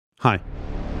Hi.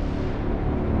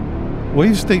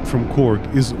 Wavestate from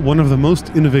Korg is one of the most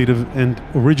innovative and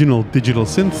original digital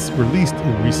synths released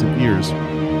in recent years.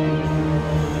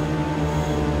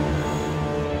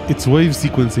 Its wave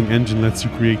sequencing engine lets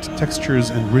you create textures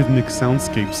and rhythmic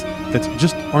soundscapes that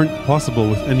just aren't possible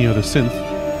with any other synth,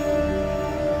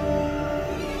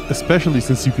 especially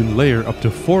since you can layer up to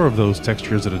 4 of those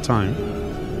textures at a time.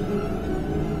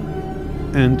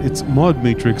 And its mod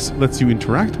matrix lets you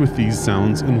interact with these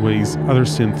sounds in ways other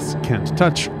synths can't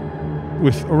touch,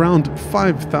 with around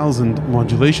 5,000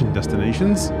 modulation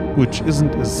destinations, which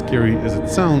isn't as scary as it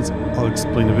sounds. I'll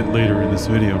explain a bit later in this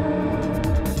video.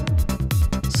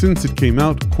 Since it came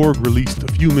out, Korg released a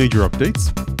few major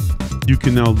updates. You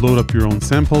can now load up your own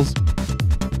samples.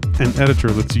 An editor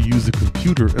lets you use the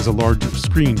computer as a large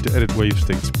screen to edit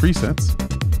Wavestate's presets.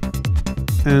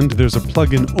 And there's a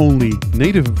plugin-only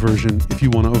native version if you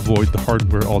want to avoid the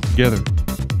hardware altogether.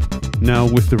 Now,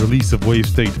 with the release of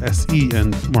Wavestate SE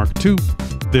and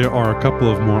MK2, there are a couple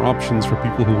of more options for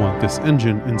people who want this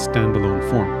engine in standalone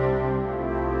form.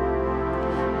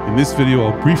 In this video,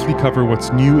 I'll briefly cover what's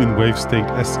new in Wavestate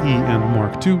SE and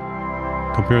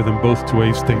MK2, compare them both to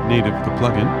Wavestate Native, the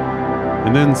plugin,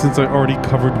 and then, since I already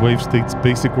covered Wavestate's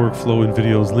basic workflow in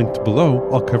videos linked below,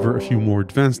 I'll cover a few more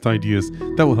advanced ideas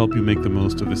that will help you make the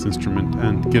most of this instrument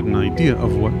and get an idea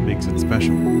of what makes it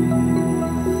special.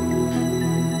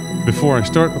 Before I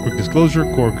start, a quick disclosure: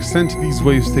 Korg sent these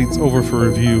Wavestates over for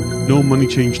review. No money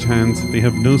changed hands, they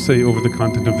have no say over the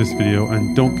content of this video,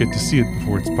 and don't get to see it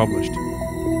before it's published.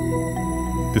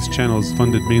 This channel is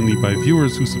funded mainly by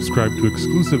viewers who subscribe to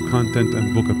exclusive content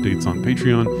and book updates on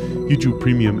Patreon, YouTube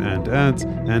Premium and ads,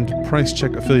 and price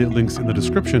check affiliate links in the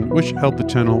description, which help the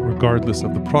channel regardless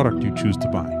of the product you choose to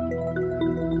buy.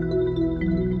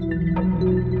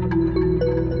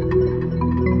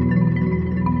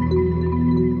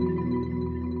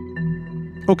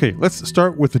 Okay, let's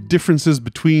start with the differences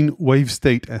between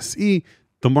Wavestate SE,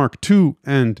 the MK2,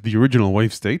 and the original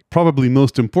Wavestate. Probably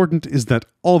most important is that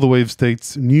all the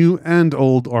Wavestates, new and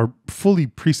old, are fully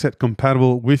preset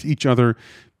compatible with each other.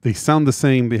 They sound the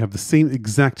same, they have the same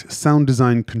exact sound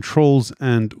design controls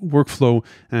and workflow,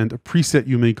 and a preset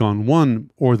you make on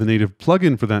one, or the native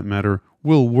plugin for that matter,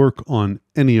 will work on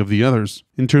any of the others.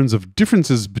 In terms of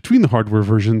differences between the hardware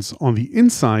versions, on the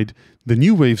inside, the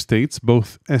new Wavestates,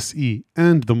 both SE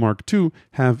and the MK2,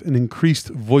 have an increased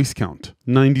voice count.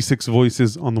 96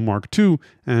 voices on the MK2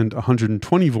 and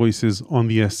 120 voices on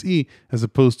the SE, as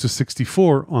opposed to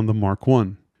 64 on the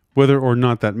MK1. Whether or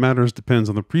not that matters depends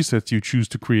on the presets you choose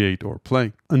to create or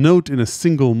play. A note in a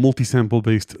single multi-sample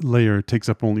based layer takes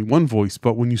up only one voice,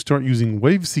 but when you start using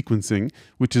wave sequencing,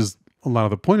 which is a lot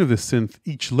of the point of this synth,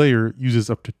 each layer uses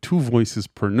up to 2 voices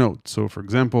per note. So for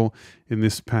example, in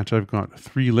this patch I've got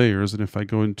 3 layers, and if I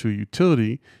go into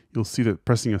utility, you'll see that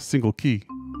pressing a single key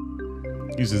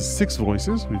uses 6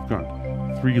 voices. We've got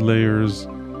 3 layers,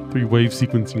 3 wave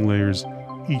sequencing layers,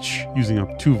 each using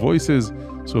up 2 voices.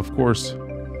 So of course,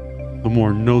 the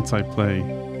more notes I play,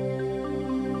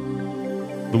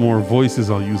 the more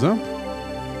voices I'll use up.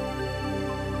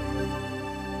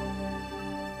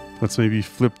 Let's maybe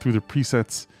flip through the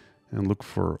presets and look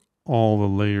for all the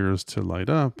layers to light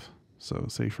up. So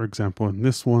say, for example, in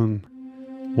this one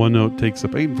note takes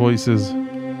up 8 voices.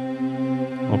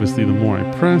 Obviously, the more I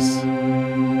press, the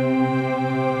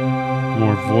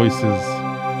more voices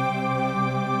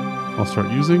I'll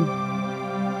start using.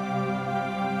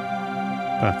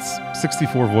 That's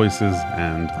 64 voices,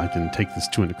 and I can take this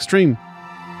to an extreme.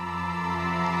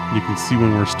 You can see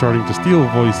when we're starting to steal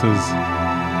voices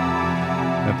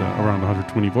at around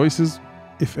 120 voices.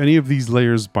 If any of these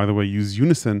layers, by the way, use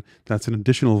unison, that's an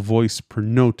additional voice per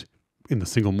note in the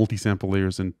single multi-sample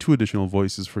layers and 2 additional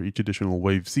voices for each additional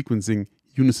wave sequencing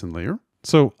unison layer.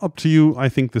 So up to you. I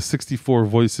think the 64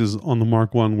 voices on the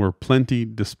MK1 were plenty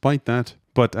despite that.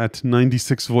 But at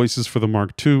 96 voices for the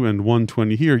MK2 and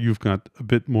 120 here, you've got a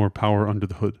bit more power under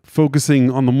the hood.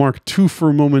 Focusing on the MK2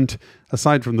 for a moment,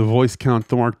 aside from the voice count,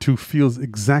 the MK2 feels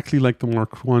exactly like the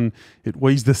MK1. It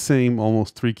weighs the same,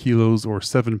 almost 3 kilos or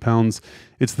 7 pounds.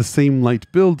 It's the same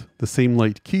light build, the same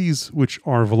light keys, which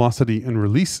are velocity and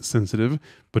release sensitive,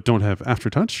 but don't have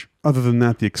Aftertouch. Other than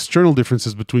that, the external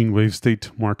differences between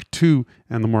Wavestate MK2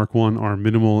 and the MK1 are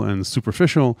minimal and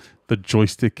superficial. The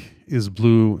joystick is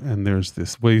blue, and there's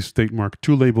this Wavestate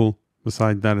MK2 label.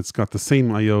 Beside that, it's got the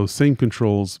same I/O, same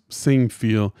controls, same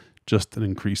feel, just an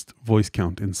increased voice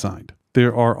count inside.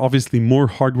 There are obviously more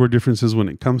hardware differences when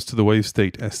it comes to the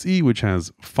Wavestate SE, which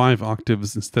has 5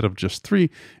 octaves instead of just 3.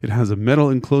 It has a metal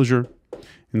enclosure,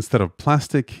 Instead of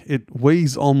plastic, it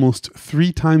weighs almost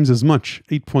 3 times as much,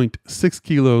 8.6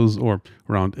 kilos or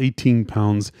around 18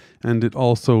 pounds, and it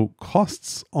also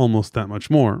costs almost that much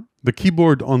more. The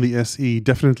keyboard on the SE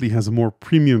definitely has a more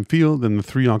premium feel than the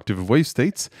 3-octave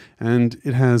Wavestates, and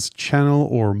it has channel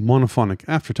or monophonic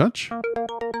aftertouch.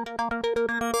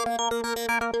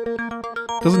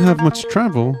 Doesn't have much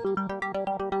travel,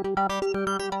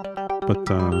 but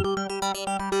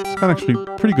it's got actually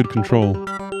pretty good control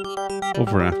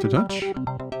over aftertouch.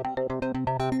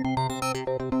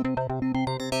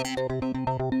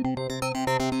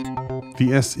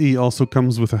 The SE also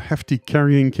comes with a hefty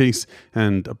carrying case,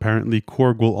 and apparently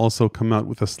Korg will also come out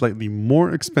with a slightly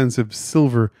more expensive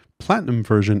silver platinum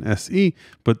version SE,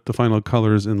 but the final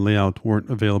colors and layout weren't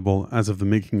available as of the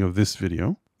making of this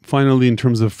video. Finally, in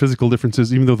terms of physical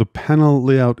differences, even though the panel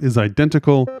layout is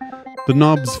identical, the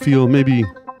knobs feel maybe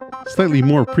slightly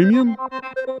more premium.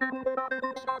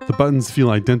 The buttons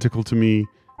feel identical to me.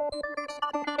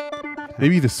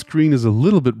 Maybe the screen is a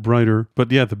little bit brighter,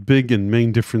 but yeah, the big and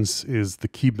main difference is the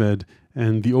keybed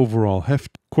and the overall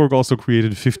heft. Korg also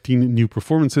created 15 new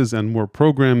performances and more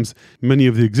programs. Many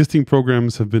of the existing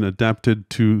programs have been adapted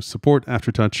to support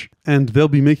Aftertouch, and they'll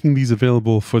be making these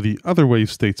available for the other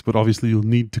Wavestates, but obviously you'll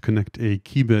need to connect a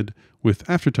keybed with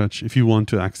Aftertouch if you want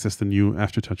to access the new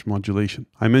Aftertouch modulation.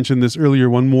 I mentioned this earlier.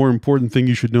 One more important thing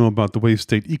you should know about the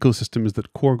Wavestate ecosystem is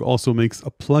that Korg also makes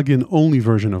a plugin only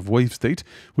version of Wavestate,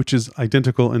 which is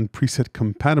identical and preset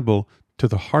compatible to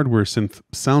the hardware synth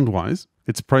sound-wise.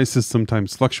 Its prices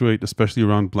sometimes fluctuate, especially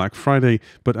around Black Friday,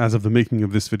 but as of the making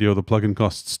of this video, the plugin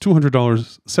costs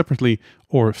 $200 separately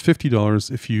or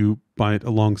 $50 if you buy it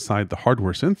alongside the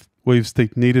hardware synth.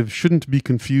 Wavestate Native shouldn't be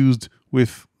confused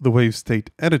with the Wavestate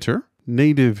Editor.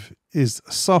 Native is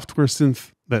a software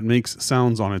synth that makes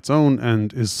sounds on its own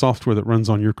and is software that runs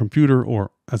on your computer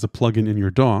or as a plugin in your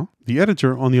DAW. The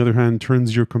editor, on the other hand,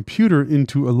 turns your computer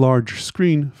into a large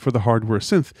screen for the hardware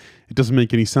synth. It doesn't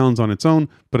make any sounds on its own,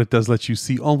 but it does let you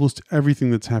see almost everything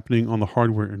that's happening on the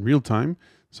hardware in real time.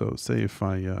 So say if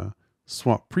I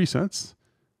swap presets,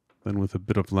 then with a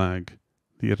bit of lag,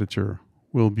 the editor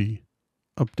will be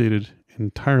updated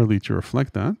entirely to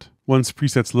reflect that. Once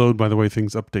presets load, by the way,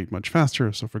 things update much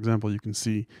faster. So for example, you can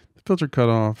see the filter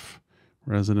cutoff,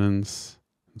 resonance,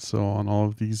 and so on. All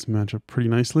of these match up pretty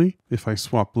nicely. If I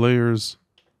swap layers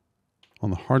on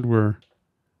the hardware,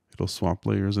 it'll swap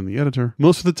layers in the editor.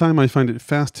 Most of the time I find it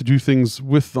fast to do things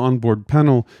with the onboard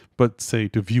panel, but say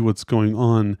to view what's going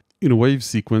on in a wave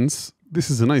sequence, this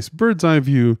is a nice bird's eye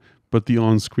view, but the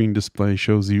on-screen display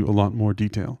shows you a lot more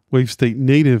detail. Wavestate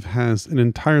Native has an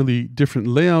entirely different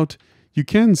layout. You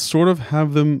can sort of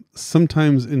have them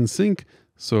sometimes in sync.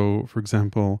 So for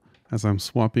example, as I'm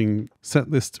swapping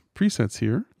setlist presets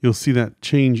here, you'll see that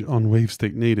change on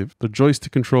Wavestate Native. The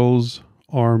joystick controls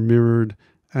are mirrored,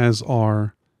 as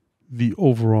are the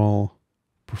overall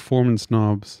performance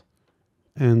knobs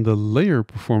and the layer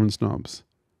performance knobs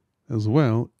as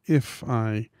well. If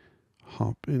I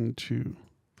hop into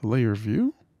the layer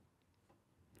view,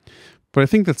 but I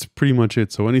think that's pretty much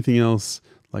it. So anything else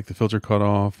like the filter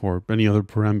cutoff or any other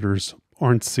parameters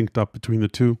aren't synced up between the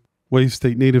two.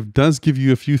 Wavestate Native does give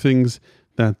you a few things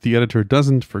that the editor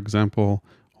doesn't. For example,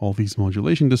 all these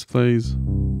modulation displays,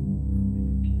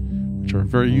 which are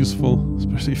very useful,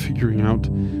 especially figuring out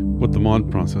what the mod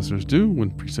processors do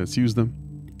when presets use them.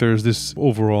 There's this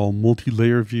overall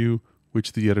multi-layer view,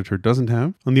 which the editor doesn't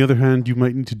have. On the other hand, you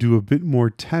might need to do a bit more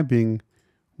tabbing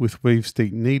with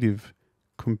Wavestate Native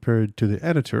compared to the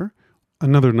editor.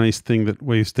 Another nice thing that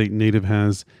Wavestate Native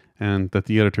has and that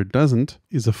the editor doesn't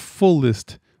is a full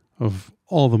list of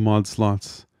all the mod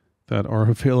slots that are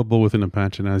available within a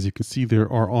patch. And as you can see,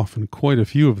 there are often quite a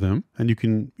few of them, and you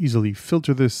can easily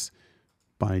filter this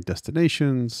by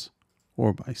destinations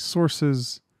or by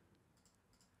sources.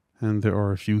 And there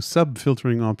are a few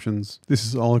sub-filtering options. This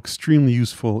is all extremely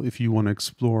useful if you want to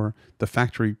explore the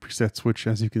factory presets, which,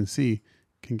 as you can see,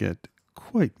 can get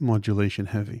quite modulation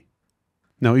heavy.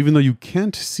 Now, even though you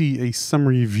can't see a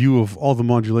summary view of all the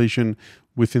modulation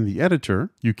within the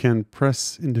editor, you can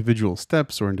press individual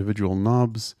steps or individual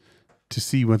knobs to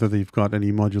see whether they've got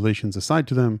any modulations assigned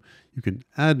to them. You can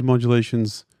add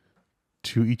modulations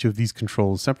to each of these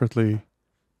controls separately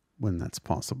when that's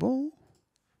possible,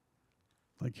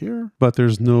 like here. But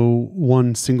there's no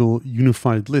one single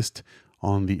unified list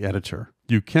on the editor.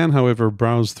 You can, however,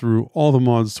 browse through all the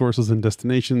mod sources and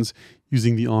destinations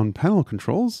using the on-panel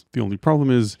controls. The only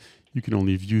problem is you can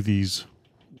only view these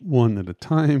one at a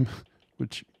time,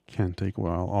 which can take a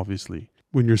while, obviously,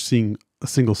 when you're seeing a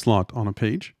single slot on a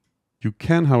page. You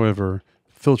can, however,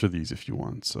 filter these if you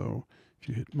want. So if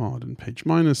you hit mod and page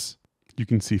minus, you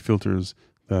can see filters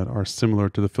that are similar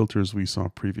to the filters we saw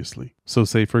previously. So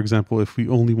say, for example, if we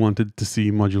only wanted to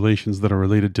see modulations that are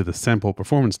related to the sample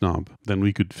performance knob, then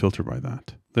we could filter by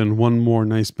that. Then one more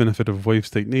nice benefit of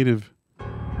Wavestate Native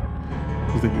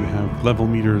is that you have level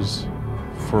meters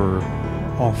for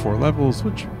all 4 levels,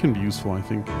 which can be useful, I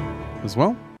think, as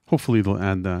well. Hopefully they'll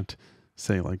add that,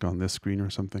 say, like on this screen or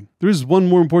something. There is one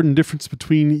more important difference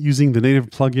between using the native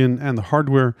plugin and the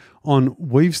hardware. On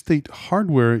Wavestate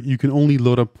hardware, you can only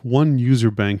load up one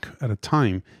user bank at a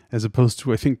time, as opposed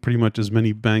to, I think, pretty much as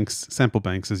many banks, sample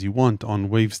banks, as you want on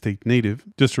Wavestate Native.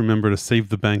 Just remember to save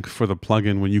the bank for the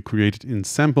plugin when you create it in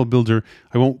Sample Builder.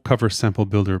 I won't cover Sample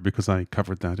Builder because I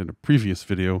covered that in a previous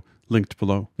video linked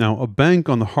below. Now, a bank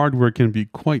on the hardware can be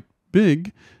quite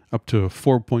big, up to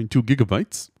 4.2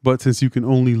 gigabytes. But since you can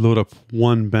only load up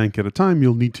one bank at a time,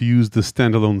 you'll need to use the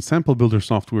standalone sample builder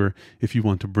software if you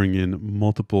want to bring in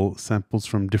multiple samples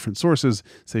from different sources.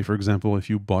 Say, for example, if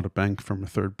you bought a bank from a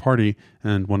third party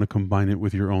and want to combine it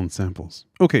with your own samples.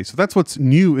 Okay, so that's what's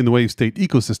new in the Wavestate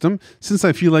ecosystem. Since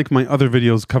I feel like my other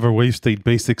videos cover Wavestate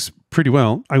basics pretty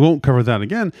well, I won't cover that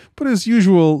again. But as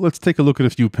usual, let's take a look at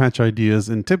a few patch ideas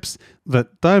and tips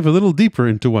that dive a little deeper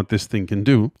into what this thing can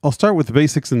do. I'll start with the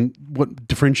basics and what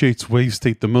differentiates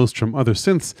Wavestate the most from other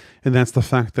synths, and that's the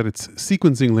fact that its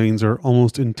sequencing lanes are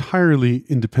almost entirely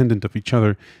independent of each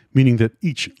other, meaning that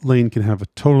each lane can have a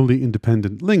totally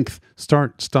independent length,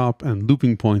 start, stop, and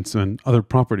looping points and other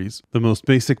properties. The most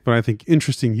basic but I think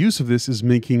interesting use of this is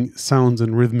making sounds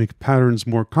and rhythmic patterns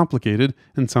more complicated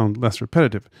and sound less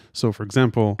repetitive. So for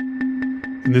example,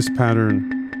 in this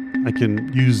pattern, I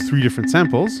can use 3 different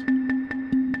samples,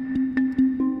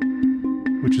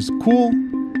 which is cool,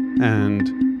 and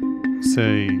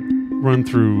say run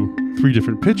through 3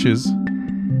 different pitches.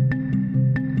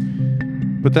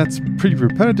 But that's pretty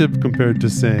repetitive compared to,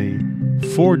 say,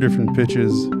 4 different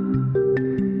pitches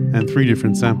and 3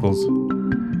 different samples.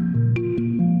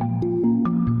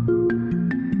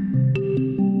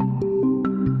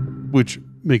 Which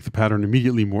make the pattern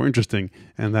immediately more interesting,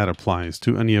 and that applies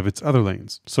to any of its other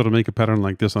lanes. So to make a pattern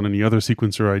like this on any other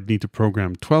sequencer, I'd need to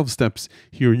program 12 steps.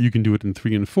 Here you can do it in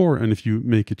 3 and 4, and if you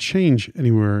make a change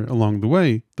anywhere along the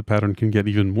way, the pattern can get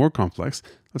even more complex.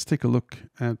 Let's take a look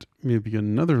at maybe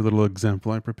another little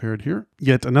example I prepared here.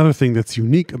 Yet another thing that's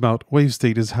unique about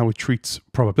Wavestate is how it treats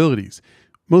probabilities.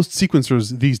 Most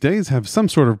sequencers these days have some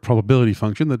sort of probability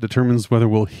function that determines whether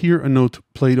we'll hear a note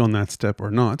played on that step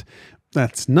or not.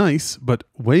 That's nice, but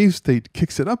Wavestate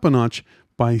kicks it up a notch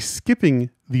by skipping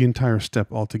the entire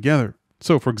step altogether.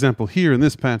 So for example, here in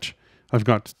this patch, I've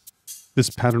got this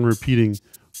pattern repeating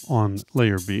on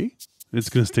layer B. It's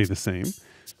going to stay the same.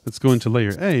 Let's go into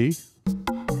layer A.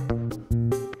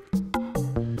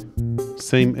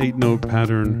 Same 8-note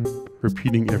pattern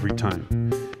repeating every time.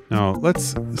 Now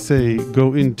let's say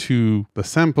go into the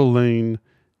sample lane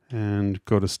and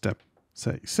go to step,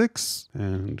 say 6,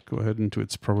 and go ahead into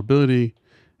its probability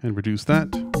and reduce that,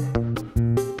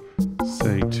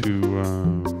 say to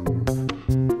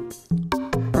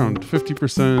around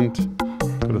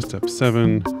 50%, go to step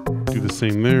 7, do the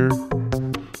same there.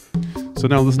 So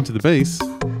now listen to the bass.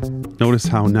 Notice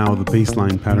how now the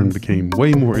bassline pattern became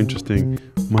way more interesting,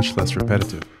 much less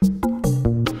repetitive.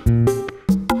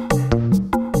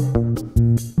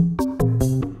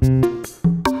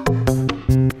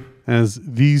 As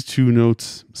these 2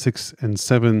 notes, 6 and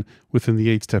 7, within the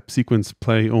 8-step sequence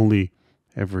play only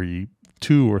every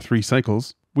 2 or 3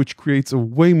 cycles, which creates a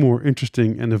way more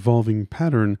interesting and evolving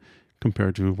pattern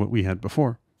compared to what we had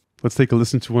before. Let's take a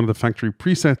listen to one of the factory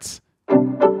presets.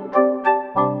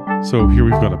 So here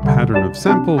we've got a pattern of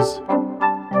samples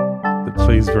that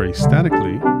plays very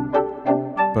statically,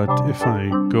 but if I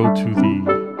go to the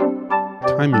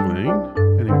timing lane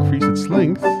and increase its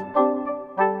length,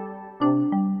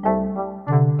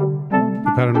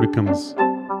 the pattern becomes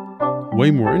way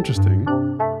more interesting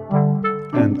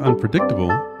and unpredictable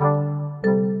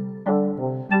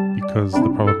because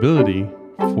the probability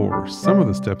for some of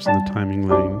the steps in the timing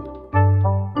lane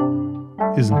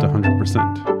isn't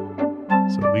 100%.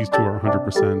 So these 2 are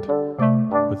 100%,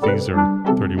 but these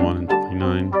are 31 and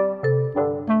 29,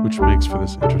 which makes for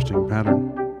this interesting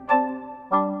pattern.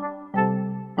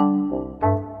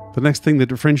 The next thing that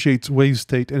differentiates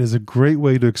Wavestate and is a great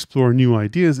way to explore new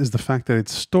ideas is the fact that it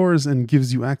stores and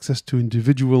gives you access to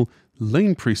individual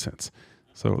lane presets.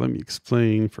 So let me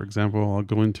explain. For example, I'll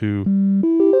go into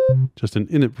just an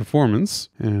init performance,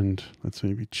 and let's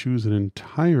maybe choose an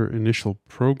entire initial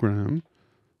program.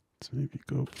 Let's maybe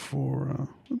go for,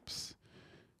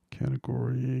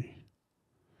 category,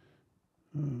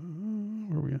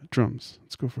 where are we at? Drums.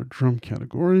 Let's go for a drum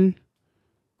category.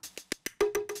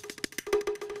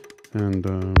 And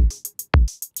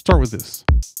start with this.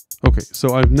 Okay,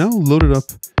 so I've now loaded up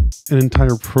an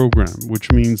entire program,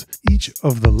 which means each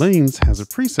of the lanes has a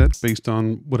preset based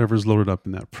on whatever's loaded up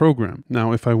in that program.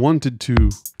 Now, if I wanted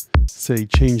to, say,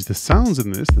 change the sounds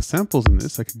in this, the samples in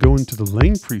this, I could go into the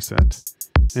lane preset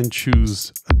and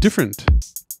choose a different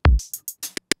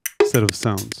set of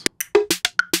sounds.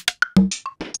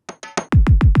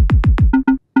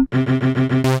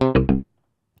 And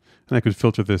I could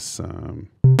filter this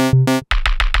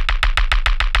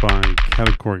by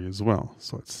category as well.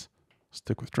 So let's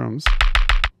stick with drums.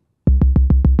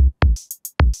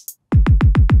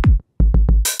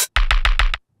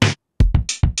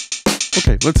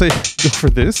 Okay, let's say go for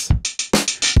this,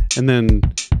 and then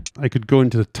I could go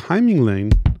into the timing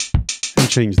lane and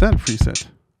change that preset.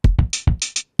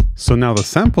 So now the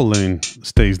sample lane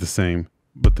stays the same,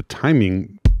 but the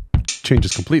timing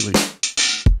changes completely,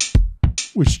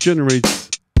 which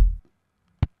generates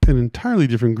an entirely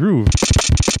different groove.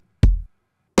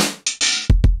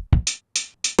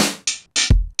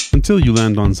 Until you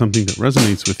land on something that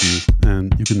resonates with you,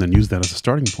 and you can then use that as a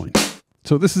starting point.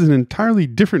 So this is an entirely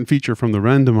different feature from the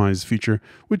randomize feature,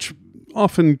 which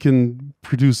often can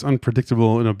produce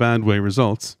unpredictable in a bad way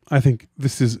results. I think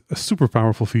this is a super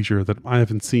powerful feature that I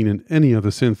haven't seen in any other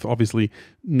synth. Obviously,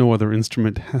 no other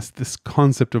instrument has this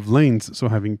concept of lanes, so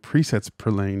having presets per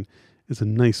lane is a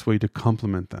nice way to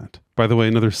complement that. By the way,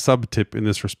 another sub tip in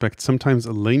this respect, sometimes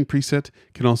a lane preset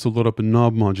can also load up a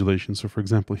knob modulation. So for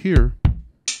example here,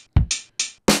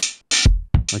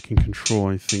 I can control,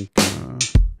 I think,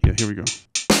 yeah, here we go.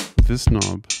 With this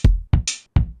knob,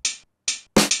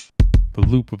 the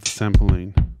loop of the sample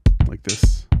lane, like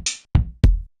this.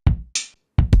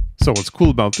 So what's cool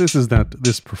about this is that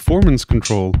this performance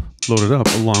control loaded up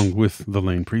along with the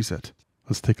lane preset.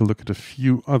 Let's take a look at a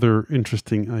few other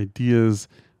interesting ideas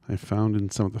I found in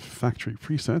some of the factory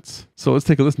presets. So let's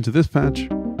take a listen to this patch,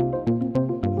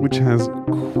 which has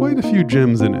quite a few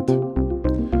gems in it.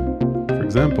 For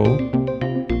example,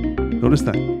 notice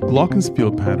that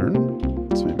glockenspiel pattern.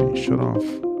 Let's maybe shut off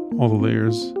all the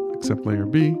layers except layer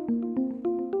B.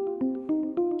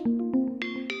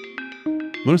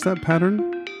 Notice that pattern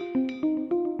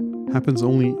happens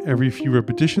only every few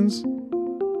repetitions.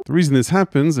 The reason this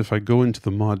happens, if I go into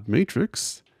the mod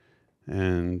matrix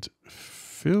and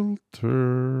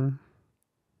filter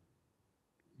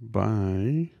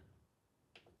by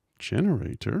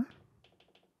generator,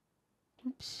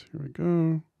 oops, here we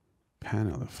go,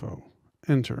 pan LFO,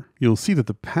 enter. You'll see that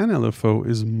the pan LFO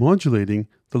is modulating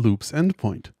the loop's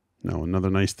endpoint. Now,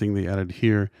 another nice thing they added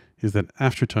here is that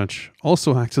Aftertouch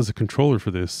also acts as a controller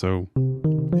for this. So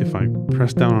if I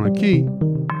press down on a key,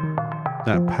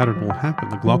 that pattern will happen.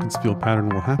 The glockenspiel pattern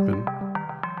will happen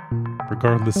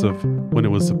regardless of when it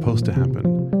was supposed to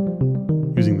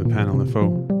happen using the pan LFO.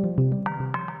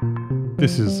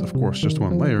 This is, of course, just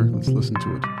one layer. Let's listen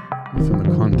to it within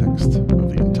the context of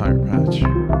the entire patch.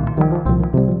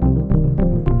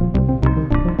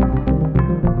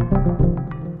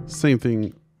 Same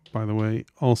thing, by the way,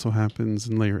 also happens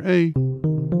in layer A.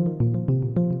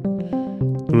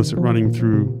 Notice it running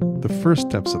through the first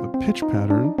steps of the pitch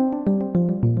pattern,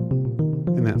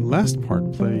 and that last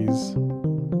part plays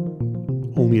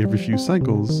only every few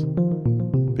cycles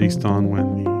based on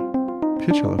when the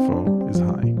pitch LFO is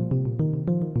high.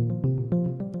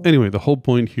 Anyway, the whole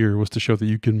point here was to show that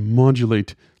you can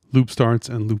modulate loop starts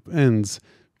and loop ends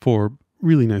for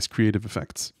really nice creative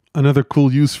effects. Another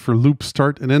cool use for loop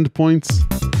start and end points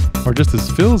are just as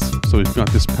fills. So we've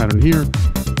got this pattern here.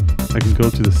 I can go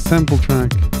to the sample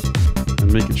track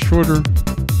and make it shorter,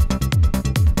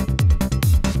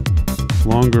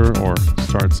 longer, or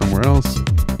start somewhere else.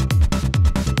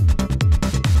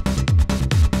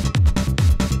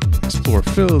 Explore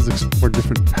fills, explore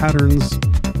different patterns.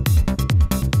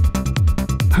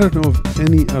 I don't know of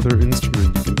any other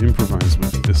instrument you can improvise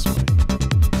with this way.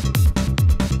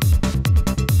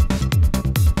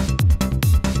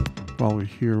 While we're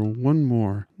here, one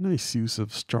more nice use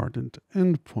of start and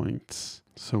end points.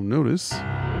 So notice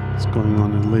what's going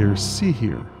on in layer C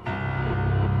here.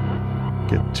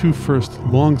 Get two first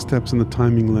long steps in the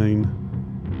timing lane,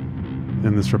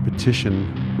 and this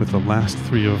repetition with the last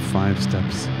 3 of 5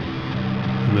 steps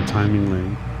in the timing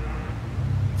lane.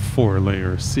 For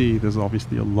layer C, there's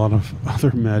obviously a lot of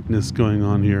other madness going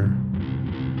on here.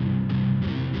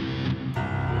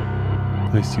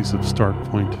 Nice use of start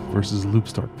point versus loop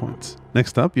start points.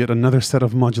 Next up, yet another set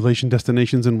of modulation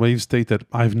destinations in Wavestate that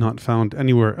I've not found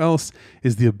anywhere else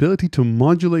is the ability to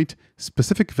modulate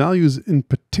specific values in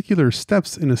particular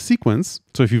steps in a sequence.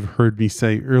 So if you've heard me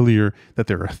say earlier that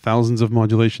there are thousands of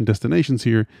modulation destinations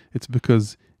here, it's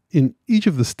because in each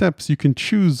of the steps you can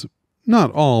choose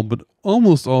not all, but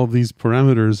almost all of these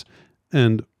parameters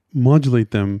and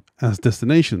modulate them as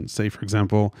destinations. Say, for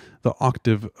example, the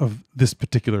octave of this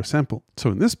particular sample.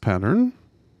 So in this pattern,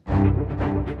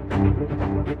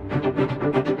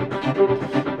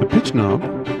 the pitch knob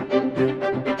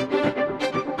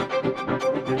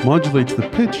modulates the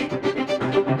pitch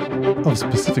of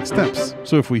specific steps.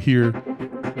 So if we hear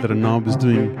that a knob is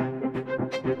doing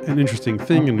an interesting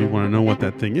thing and we want to know what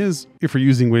that thing is, if we're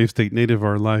using Wavestate Native,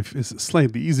 our life is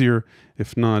slightly easier.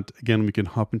 If not, again, we can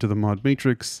hop into the mod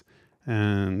matrix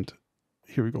and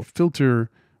here we go, filter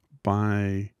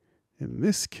by, in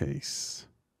this case,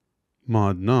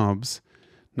 mod knobs.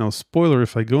 Now, spoiler,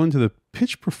 if I go into the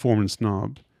pitch performance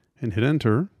knob and hit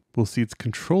enter, we'll see it's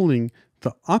controlling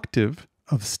the octave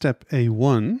of step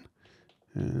A1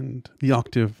 and the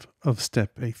octave of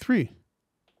step A3.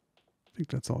 I think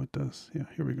that's all it does. Yeah,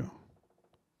 here we go.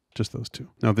 Just those two.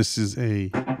 Now this is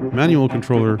a manual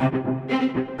controller,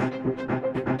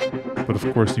 but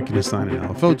of course you can assign an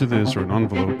LFO to this or an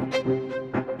envelope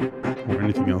or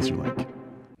anything else you like.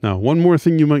 Now, one more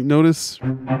thing you might notice.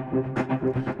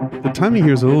 The timing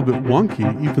here is a little bit wonky,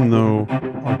 even though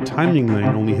our timing lane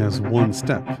only has one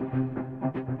step.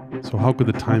 So how could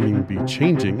the timing be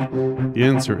changing? The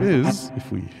answer is,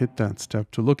 if we hit that step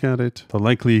to look at it, the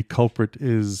likely culprit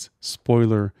is,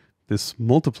 spoiler, this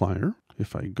multiplier.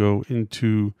 If I go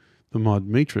into the mod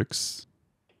matrix,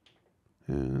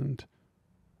 and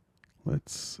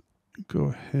let's go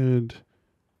ahead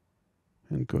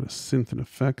and go to synth and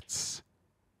effects,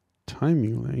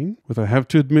 timing lane. With, I have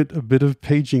to admit, a bit of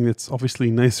paging that's obviously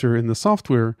nicer in the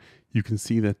software, you can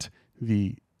see that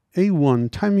the A1,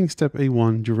 timing step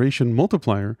A1 duration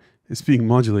multiplier is being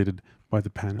modulated by the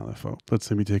pan LFO.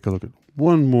 Let me take a look at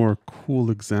one more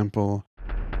cool example.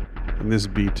 In this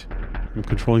beat, I'm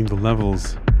controlling the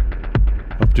levels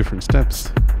of different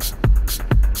steps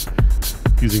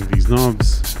using these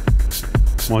knobs,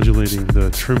 modulating the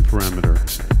trim parameter,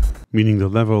 meaning the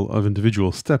level of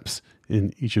individual steps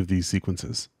in each of these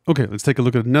sequences. Okay, let's take a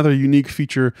look at another unique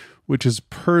feature, which is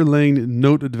per lane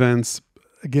note advance.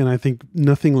 Again, I think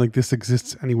nothing like this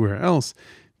exists anywhere else.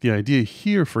 The idea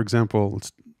here, for example,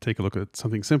 let's take a look at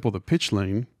something simple, the pitch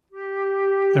lane.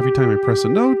 Every time I press a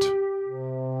note,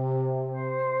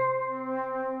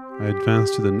 I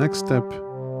advance to the next step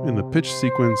in the pitch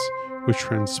sequence, which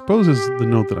transposes the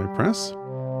note that I press.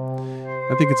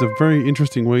 I think it's a very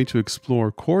interesting way to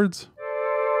explore chords.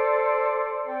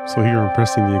 So here I'm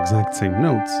pressing the exact same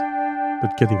notes,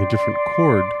 but getting a different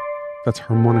chord that's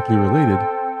harmonically related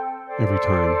every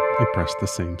time I press the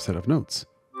same set of notes.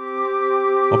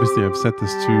 Obviously, I've set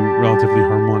this to relatively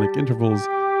harmonic intervals,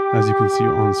 as you can see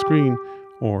on screen,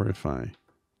 or if I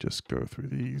just go through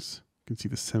these, you can see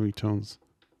the semitones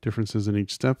differences in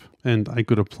each step, and I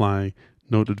could apply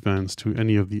note advance to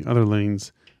any of the other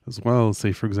lanes as well.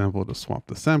 Say, for example, to swap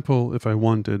the sample if I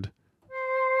wanted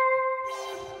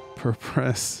per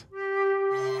press,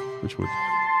 which would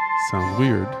sound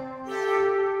weird,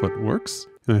 but works.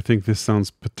 And I think this sounds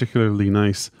particularly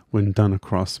nice when done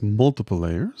across multiple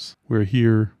layers, where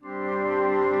here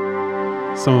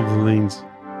some of the lanes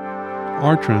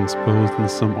are transposed and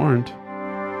some aren't.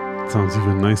 It sounds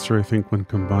even nicer, I think, when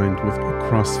combined with a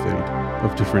crossfade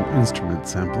of different instrument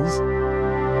samples.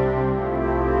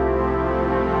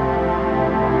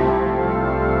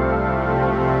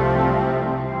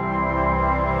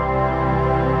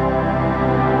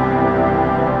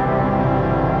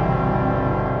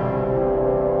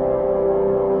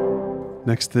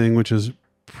 Next thing, which is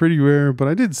pretty rare, but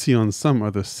I did see on some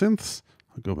other synths,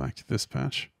 I'll go back to this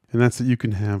patch, and that's that you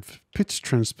can have pitch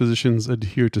transpositions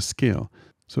adhere to scale.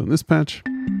 So in this patch,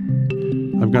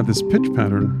 I've got this pitch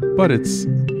pattern, but it's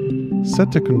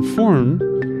set to conform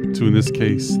to, in this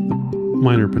case, the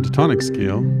minor pentatonic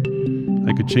scale.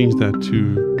 I could change that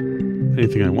to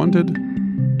anything I wanted,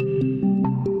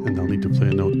 and I'll need to play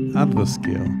a note out of the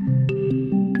scale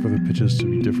for the pitches to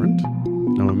be different.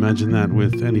 Now imagine that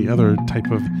with any other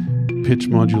type of pitch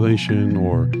modulation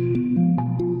or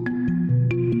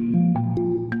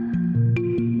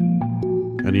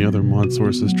any other mod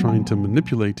sources trying to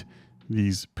manipulate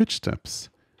these pitch steps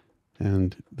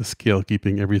and the scale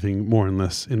keeping everything more or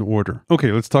less in order.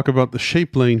 Okay, let's talk about the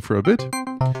shape lane for a bit.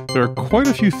 There are quite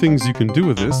a few things you can do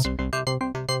with this.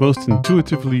 Most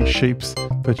intuitively, shapes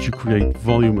that you create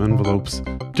volume envelopes,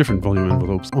 different volume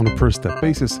envelopes on a per step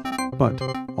basis, but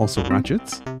also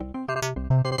ratchets. And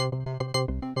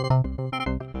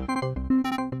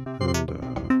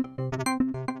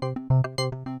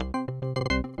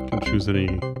you can choose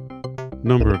any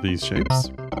number of these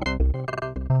shapes.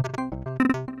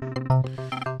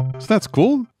 So that's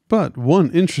cool, but one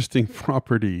interesting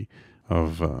property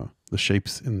of the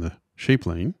shapes in the shape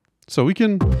lane. So we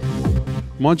can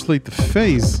modulate the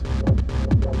phase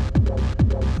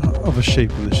of a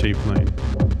shape in the shape lane.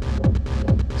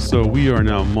 So we are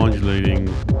now modulating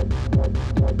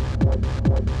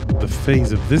the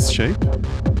phase of this shape.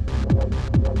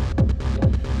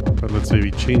 But let's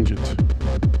maybe change it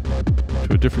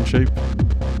to a different shape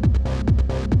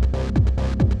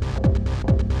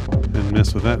and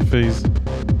mess with that phase.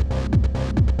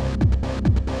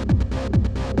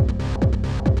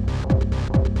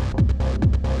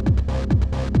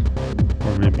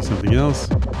 Or maybe something else.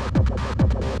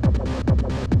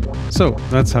 So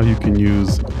that's how you can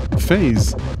use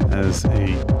phase as a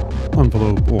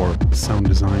envelope or sound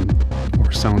design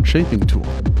or sound shaping tool.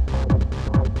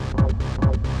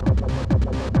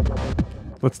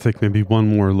 Let's take maybe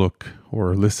one more look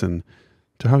or listen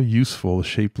to how useful a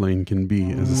shape lane can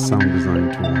be as a sound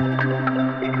design tool.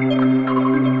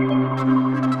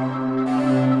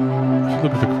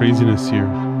 Look at the craziness here.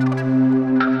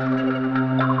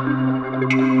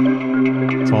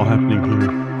 It's all happening here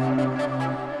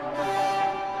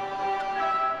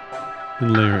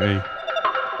in layer A,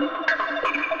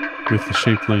 with the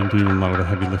shape lane doing a lot of the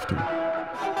heavy lifting.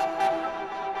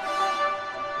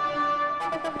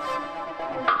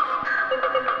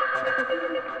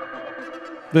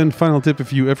 Then final tip,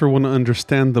 if you ever want to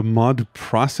understand the mod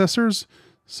processors,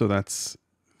 so that's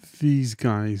these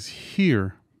guys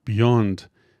here beyond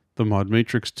the mod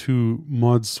matrix, two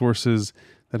mod sources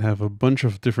that have a bunch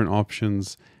of different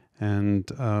options and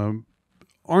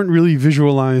aren't really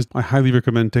visualized, I highly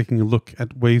recommend taking a look at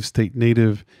Wavestate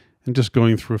Native and just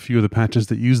going through a few of the patches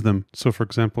that use them. So for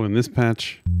example, in this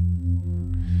patch,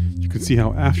 you can see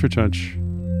how Aftertouch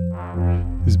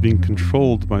is being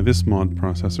controlled by this mod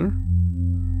processor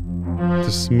to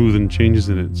smoothen changes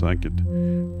in it. So I could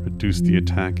reduce the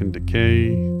attack and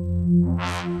decay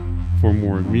for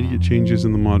more immediate changes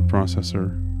in the mod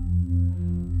processor,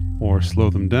 or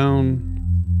slow them down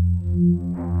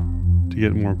to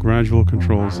get more gradual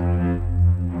controls.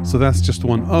 So that's just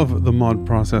one of the mod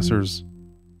processors.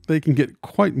 They can get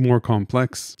quite more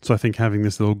complex. So I think having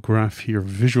this little graph here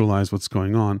visualize what's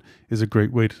going on is a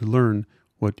great way to learn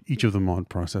what each of the mod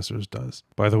processors does.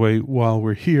 By the way, while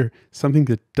we're here, something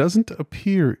that doesn't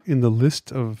appear in the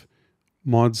list of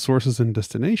mod sources and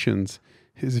destinations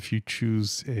is if you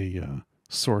choose a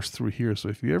source through here. So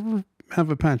if you ever have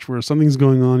a patch where something's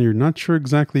going on, you're not sure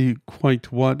exactly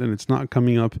quite what, and it's not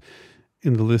coming up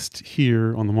in the list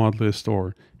here on the mod list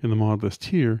or in the mod list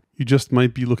here, you just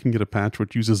might be looking at a patch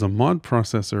which uses a mod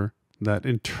processor that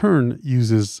in turn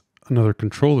uses another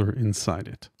controller inside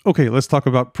it. Okay, let's talk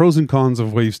about pros and cons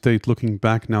of Wavestate looking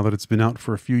back now that it's been out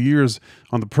for a few years.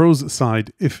 On the pros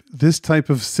side, if this type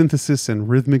of synthesis and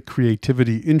rhythmic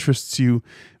creativity interests you,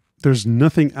 there's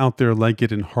nothing out there like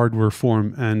it in hardware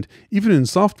form, and even in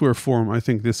software form, I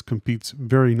think this competes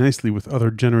very nicely with other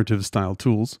generative style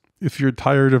tools. If you're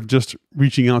tired of just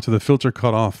reaching out to the filter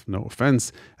cutoff, no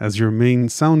offense, as your main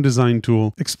sound design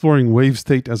tool, exploring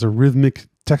Wavestate as a rhythmic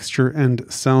texture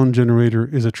and sound generator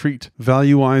is a treat.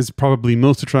 Value-wise, probably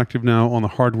most attractive now on the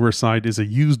hardware side is a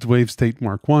used Wavestate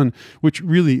Mark I, which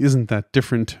really isn't that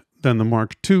different than the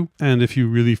Mark II, and if you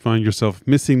really find yourself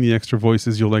missing the extra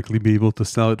voices, you'll likely be able to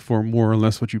sell it for more or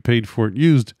less what you paid for it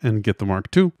used and get the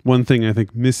Mark II. One thing I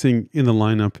think missing in the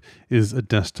lineup is a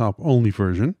desktop-only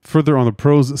version. Further on the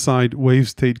pros side,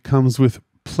 Wavestate comes with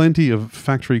plenty of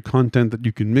factory content that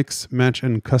you can mix, match,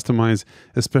 and customize,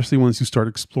 especially once you start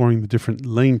exploring the different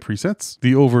lane presets.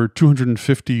 The over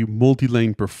 250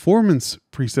 multi-lane performance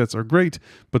presets are great,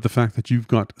 but the fact that you've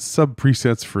got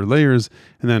sub-presets for layers,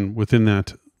 and then within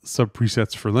that,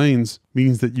 sub-presets for lanes,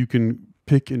 means that you can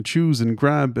pick and choose and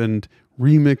grab and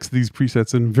remix these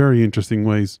presets in very interesting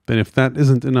ways. Then if that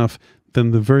isn't enough,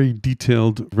 then the very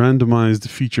detailed randomized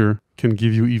feature can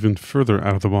give you even further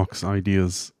out-of-the-box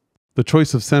ideas. The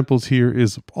choice of samples here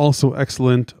is also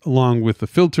excellent, along with the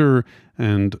filter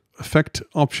and effect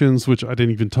options, which I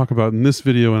didn't even talk about in this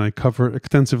video and I cover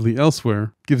extensively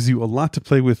elsewhere. Gives you a lot to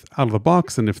play with out of the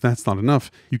box, and if that's not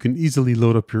enough, you can easily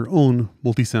load up your own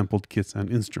multi-sampled kits and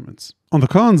instruments. On the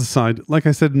cons side, like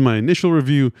I said in my initial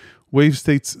review,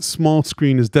 Wavestate's small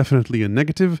screen is definitely a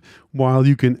negative. While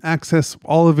you can access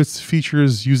all of its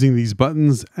features using these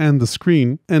buttons and the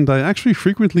screen, and I actually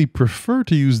frequently prefer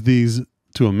to use these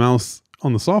to a mouse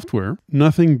on the software,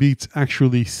 nothing beats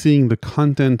actually seeing the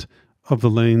content of the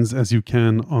lanes as you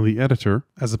can on the editor,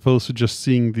 as opposed to just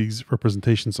seeing these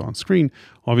representations on screen.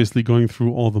 Obviously, going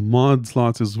through all the mod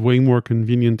slots is way more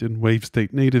convenient in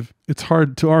Wavestate Native. It's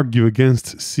hard to argue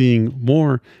against seeing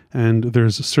more, and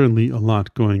there's certainly a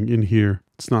lot going in here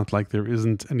It's not like there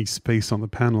isn't any space on the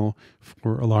panel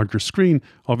for a larger screen.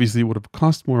 Obviously, it would have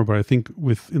cost more, but I think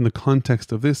within the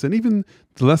context of this, and even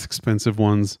the less expensive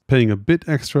ones, paying a bit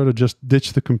extra to just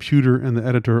ditch the computer and the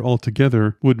editor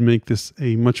altogether would make this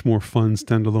a much more fun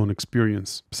standalone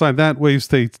experience. Beside that,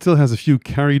 Wavestate still has a few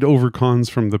carried over cons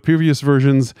from the previous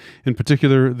versions. In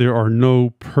particular, there are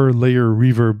no per layer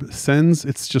reverb sends.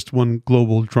 It's just one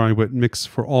global dry wet mix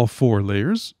for all 4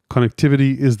 layers.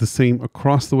 Connectivity is the same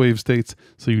across the Wavestates,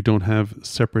 so you don't have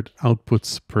separate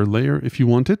outputs per layer if you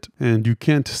want it, and you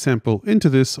can't sample into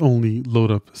this, only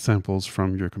load up samples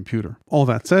from your computer. All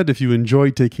that said, if you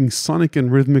enjoy taking sonic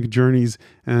and rhythmic journeys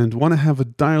and want to have a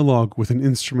dialogue with an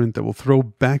instrument that will throw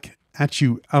back at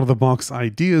you out-of-the-box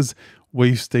ideas,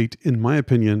 Wavestate, in my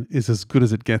opinion, is as good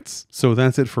as it gets. So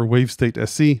that's it for Wavestate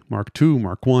SE, Mark II,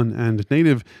 Mark I, and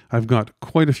Native. I've got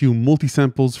quite a few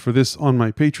multi-samples for this on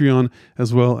my Patreon,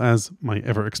 as well as my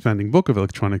ever-expanding book of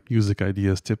electronic music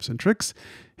ideas, tips, and tricks.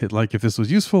 Hit like if this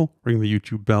was useful, ring the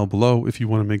YouTube bell below if you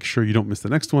want to make sure you don't miss the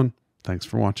next one. Thanks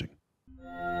for watching.